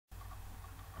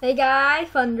Hey guys,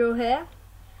 Fundro here,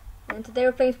 and today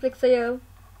we're playing splix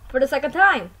for the second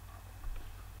time.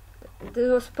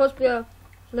 This was supposed to be a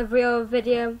Livrio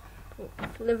video,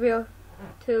 Livrio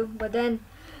 2, but then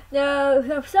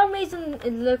for some reason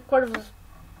the recorder was,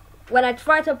 when I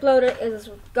tried to upload it, it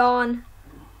was gone.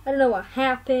 I don't know what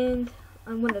happened.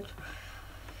 I'm gonna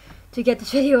to get this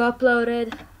video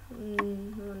uploaded.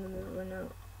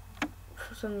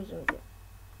 For some reason.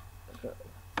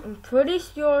 I'm pretty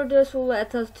sure this will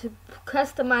let us to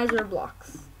customize our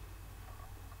blocks.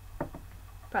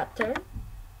 Pattern.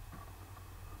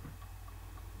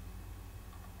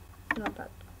 No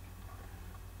pattern.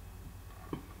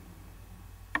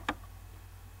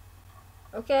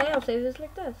 Okay, I'll save this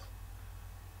like this.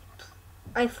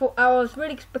 I was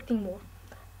really expecting more.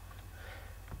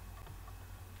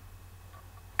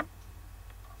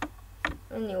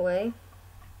 Anyway,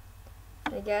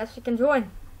 I guess you can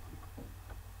join.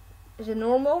 Is it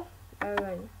normal?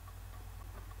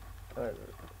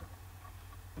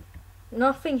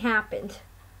 Nothing happened.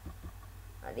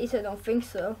 At least I don't think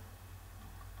so.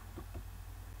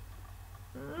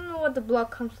 I don't know what the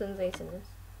block customization is.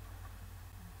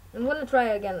 I'm gonna try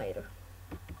it again later.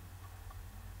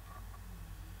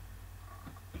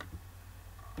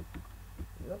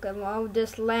 Look at all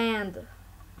this land.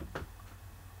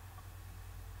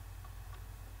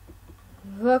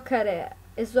 Look at it.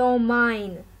 It's all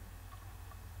mine.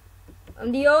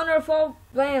 I'm the owner of all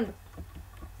land.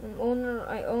 I own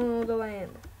all the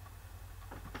land.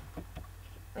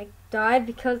 I died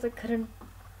because I couldn't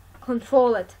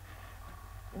control it.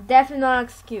 Definitely not an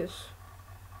excuse.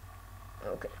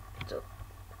 Okay, so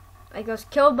I was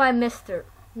killed by Mr.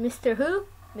 Who?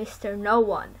 Mr. No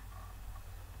One.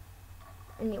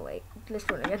 Anyway, let's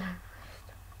run again.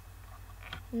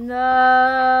 No.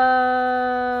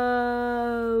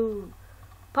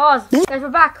 Pause. Guys, we're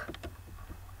back.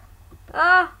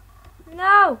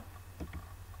 No.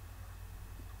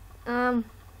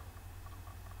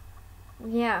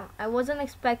 Yeah, I wasn't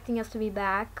expecting us to be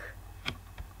back.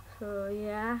 So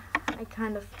yeah, I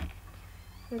kind of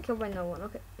got killed by no one.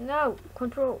 Okay, no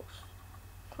controls.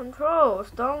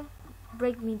 Controls, don't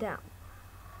break me down.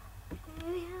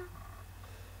 Yeah.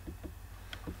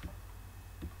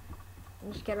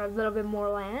 Just get a little bit more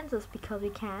land, just because we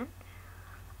can.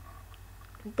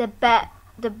 The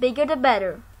bigger the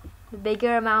better. The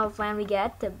bigger amount of land we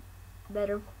get, the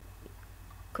better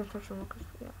construction workers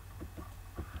we have.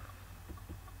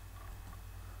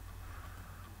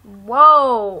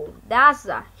 Whoa, that's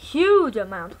a huge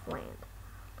amount of land.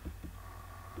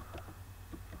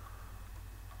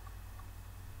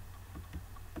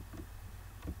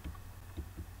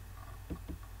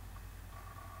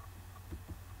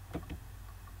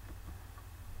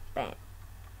 Bam.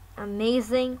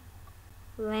 Amazing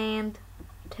land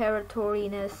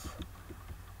territoriness.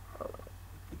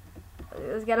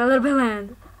 Let's get a little bit of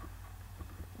land.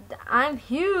 I'm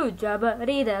huge. I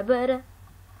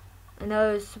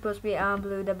know it's supposed to be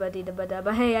blue,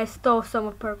 but hey, I stole some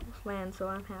of Purple's land, so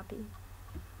I'm happy.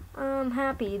 I'm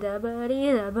happy.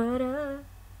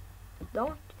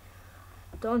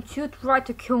 Don't you try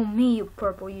to kill me, you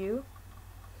Purple, you.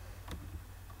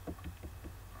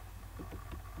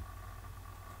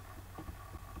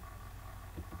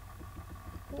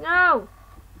 No!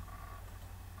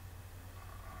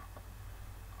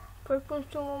 Purple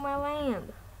stole my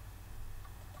land.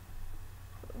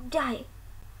 Die!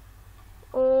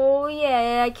 Oh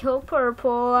yeah, I killed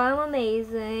Purple. I'm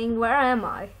amazing. Where am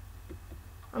I?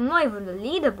 I'm not even the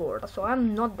leaderboard, so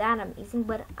I'm not that amazing,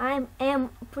 but I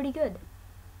am pretty good.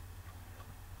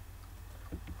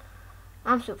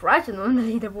 I'm surprised I'm on the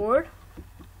leaderboard.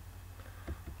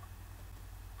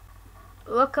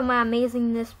 Look at my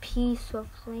amazingness piece of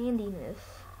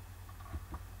landiness.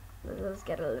 Let's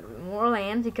get a little bit more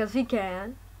land because we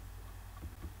can.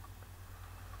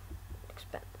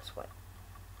 Expand this way.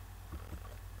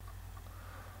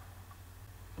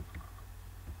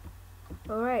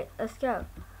 Alright, let's go.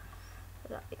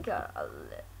 I got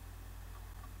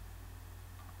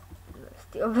let's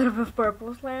steal a little bit of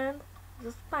Purple's land.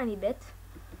 Just a tiny bit.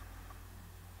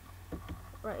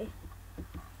 Right.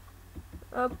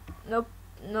 Oh, nope.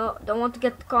 No, don't want to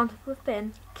get contact with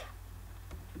pink.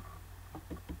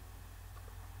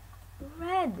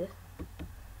 Red.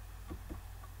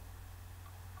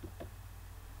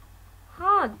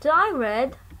 Huh, die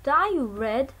red. Die you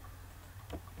red.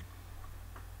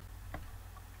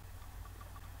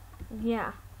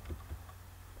 Yeah.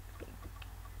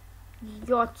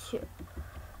 Gotcha.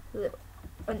 Little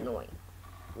annoying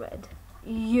red.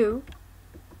 You.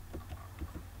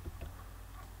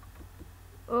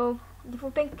 Oh,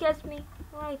 before pink gets me.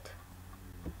 Right.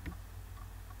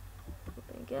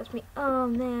 against me. Oh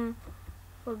man,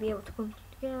 we'll be able to come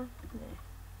together.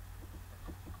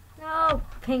 No,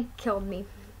 pink killed me.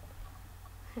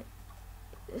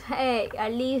 Hey,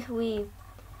 at least we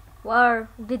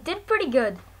did pretty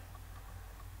good.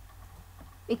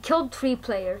 We killed 3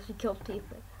 players. We killed 3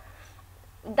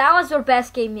 players. That was our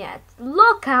best game yet.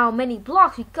 Look how many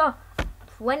blocks we got.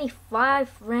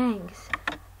 25 ranks.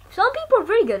 Some people are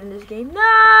very good in this game.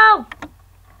 No!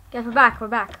 Guys, we're back. We're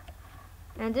back.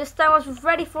 And this time I was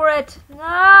ready for it.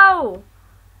 No!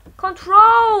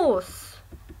 Controls!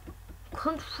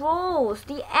 Controls.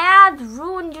 The ads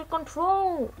ruin your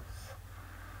controls.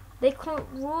 They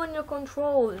ruin your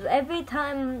controls. Every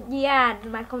time the ad,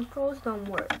 my controls don't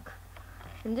work.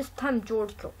 And this time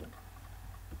George killed me.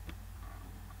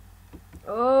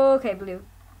 Okay, Blue.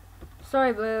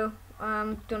 Sorry, Blue.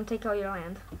 I'm gonna take out your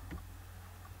land.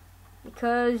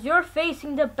 Because you're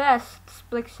facing the best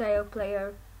splix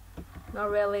player.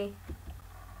 Not really.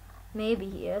 Maybe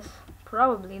he is.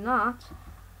 Probably not.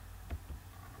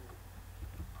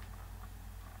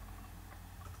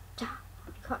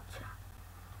 Gotcha.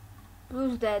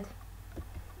 Blue's dead.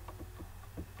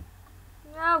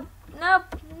 No,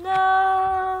 nope,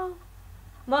 no.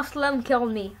 Muslim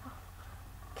killed me.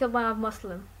 Killed by a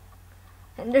Muslim.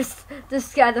 And there's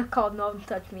this guy that called no one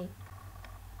touch me.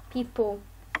 People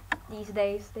these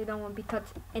days, they don't want to be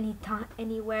touched anytime,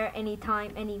 anywhere,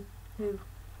 anytime, anywho.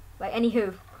 Like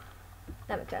anywho.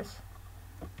 That makes sense.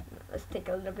 Let's take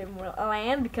a little bit more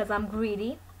land because I'm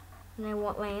greedy and I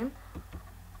want land.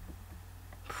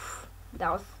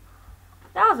 That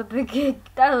was a big yeah.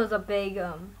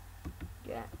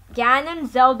 Ganon,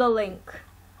 Zelda, Link.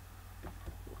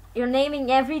 You're naming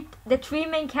the 3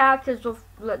 main characters of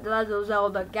Legend of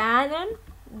Zelda: Ganon,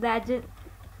 Legend,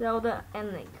 Zelda,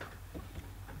 and Link.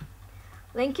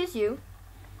 Link is you,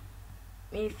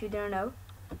 if you don't know.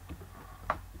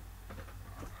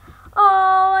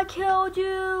 Oh, I killed you!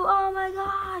 Oh my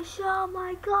gosh! Oh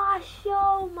my gosh!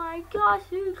 Oh my gosh!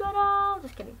 You got out!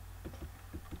 Just kidding.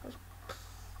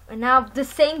 And now the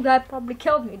same guy probably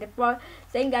killed me. The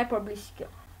same guy probably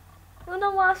killed. You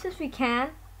know what? Since we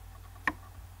can,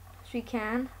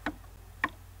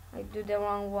 I do the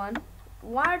wrong one.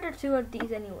 Why are there 2 of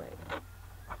these anyway?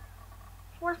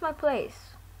 Where's my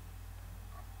place?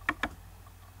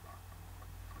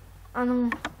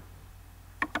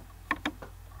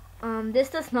 This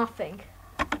does nothing.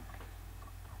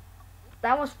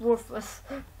 That was worthless.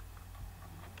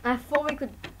 I thought we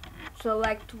could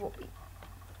select what we.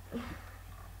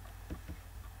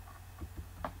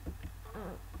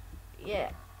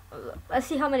 Yeah. Let's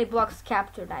see how many blocks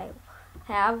captured I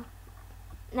have.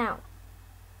 Now,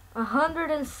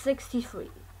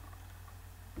 163.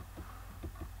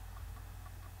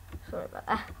 Sorry about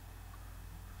that.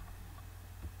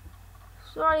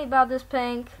 Sorry about this,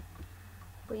 Pink.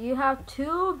 But you have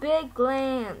 2 big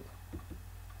land.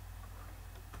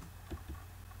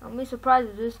 I'll be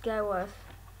surprised if this guy was.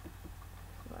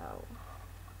 Wow.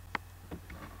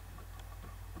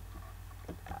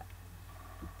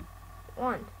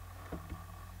 One.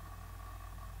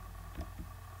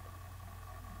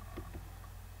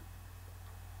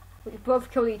 We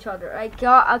both killed each other. I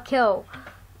got a kill.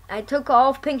 I took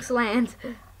all of Pink's land.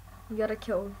 We got a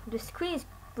kill. The screen is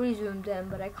pre-zoomed in,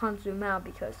 but I can't zoom out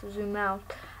because to zoom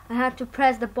out, I have to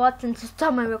press the button to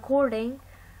stop my recording,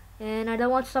 and I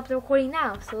don't want to stop the recording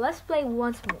now. So let's play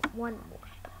one more.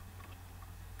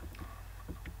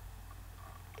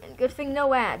 And good thing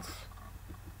no ads.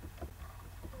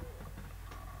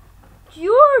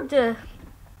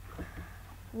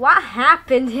 What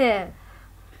happened here?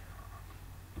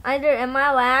 Either am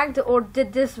I lagged or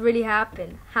did this really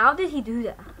happen? How did he do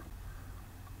that?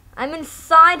 I'm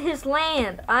inside his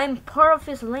land. I'm part of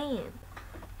his land.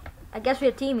 I guess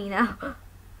we're teaming now.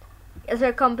 Is there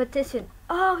a competition?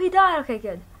 Oh, he died. Okay,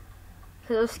 good.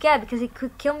 Because I was scared because he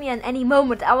could kill me at any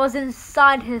moment. I was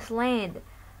inside his land.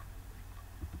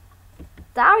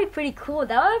 That would be pretty cool.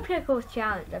 That would be a pretty cool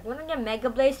challenge. Like, when I get Mega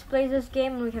Blaze to play this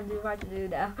game, and we can try to do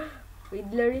that. We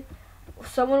literally,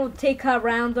 someone would take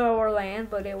around our land,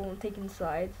 but they won't take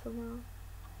inside somehow.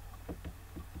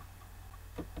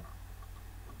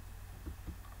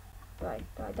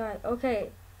 Die. Okay.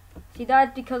 She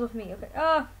died because of me. Okay.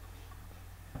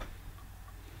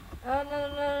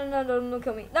 No,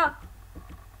 kill me. No.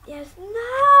 Yes,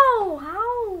 no.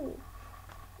 How?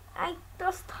 I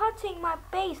was touching my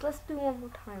base. Let's do one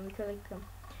more time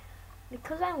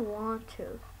because I want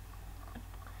to.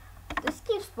 This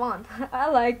game's fun. I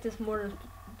like this more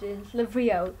than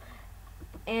Livrio,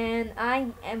 and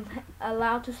I am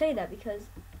allowed to say that because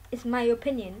it's my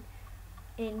opinion,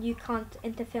 and you can't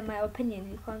interfere my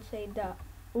opinion. You can't say that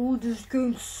oh, this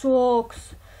game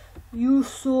sucks. You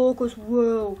suck as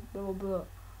well. Blah blah blah.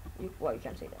 Well, you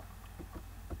can't say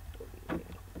that.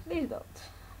 Please don't.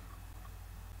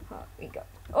 We go.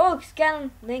 Oh,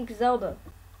 scan Link Zelda.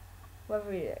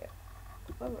 Whatever they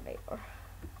are.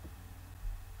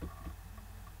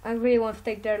 I really want to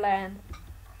take their land.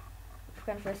 It's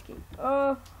kind of risky.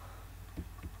 Oh.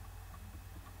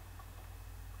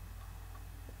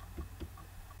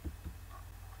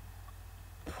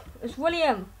 It's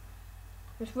William.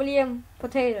 It's William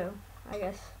Potato, I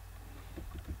guess.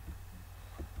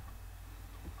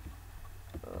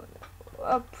 Oh, no.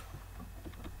 Up.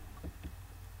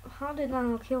 How did I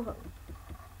not kill him?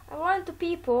 I wanted the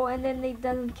people and then they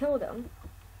didn't kill them.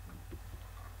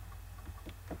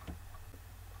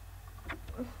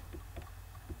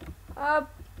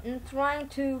 Up. I'm trying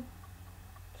to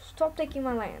stop taking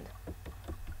my land.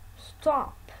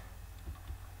 Stop.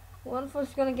 One of us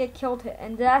is gonna get killed here,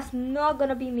 and that's not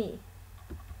gonna be me.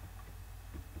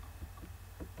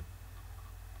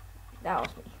 That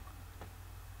was me.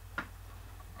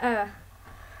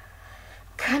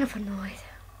 Kind of annoyed.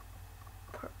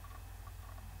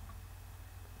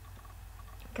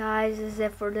 Guys, this is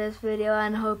it for this video,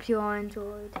 and hope you all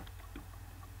enjoyed.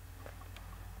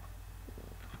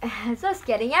 Just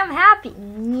kidding, I'm happy.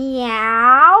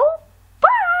 Meow.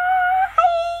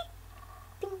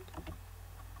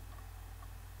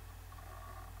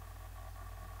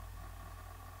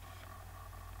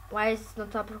 Why is this not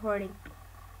stop recording?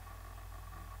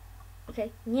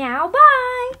 Okay. Meow,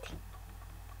 bye.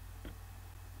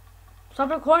 Stop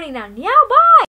recording now. Meow, bye.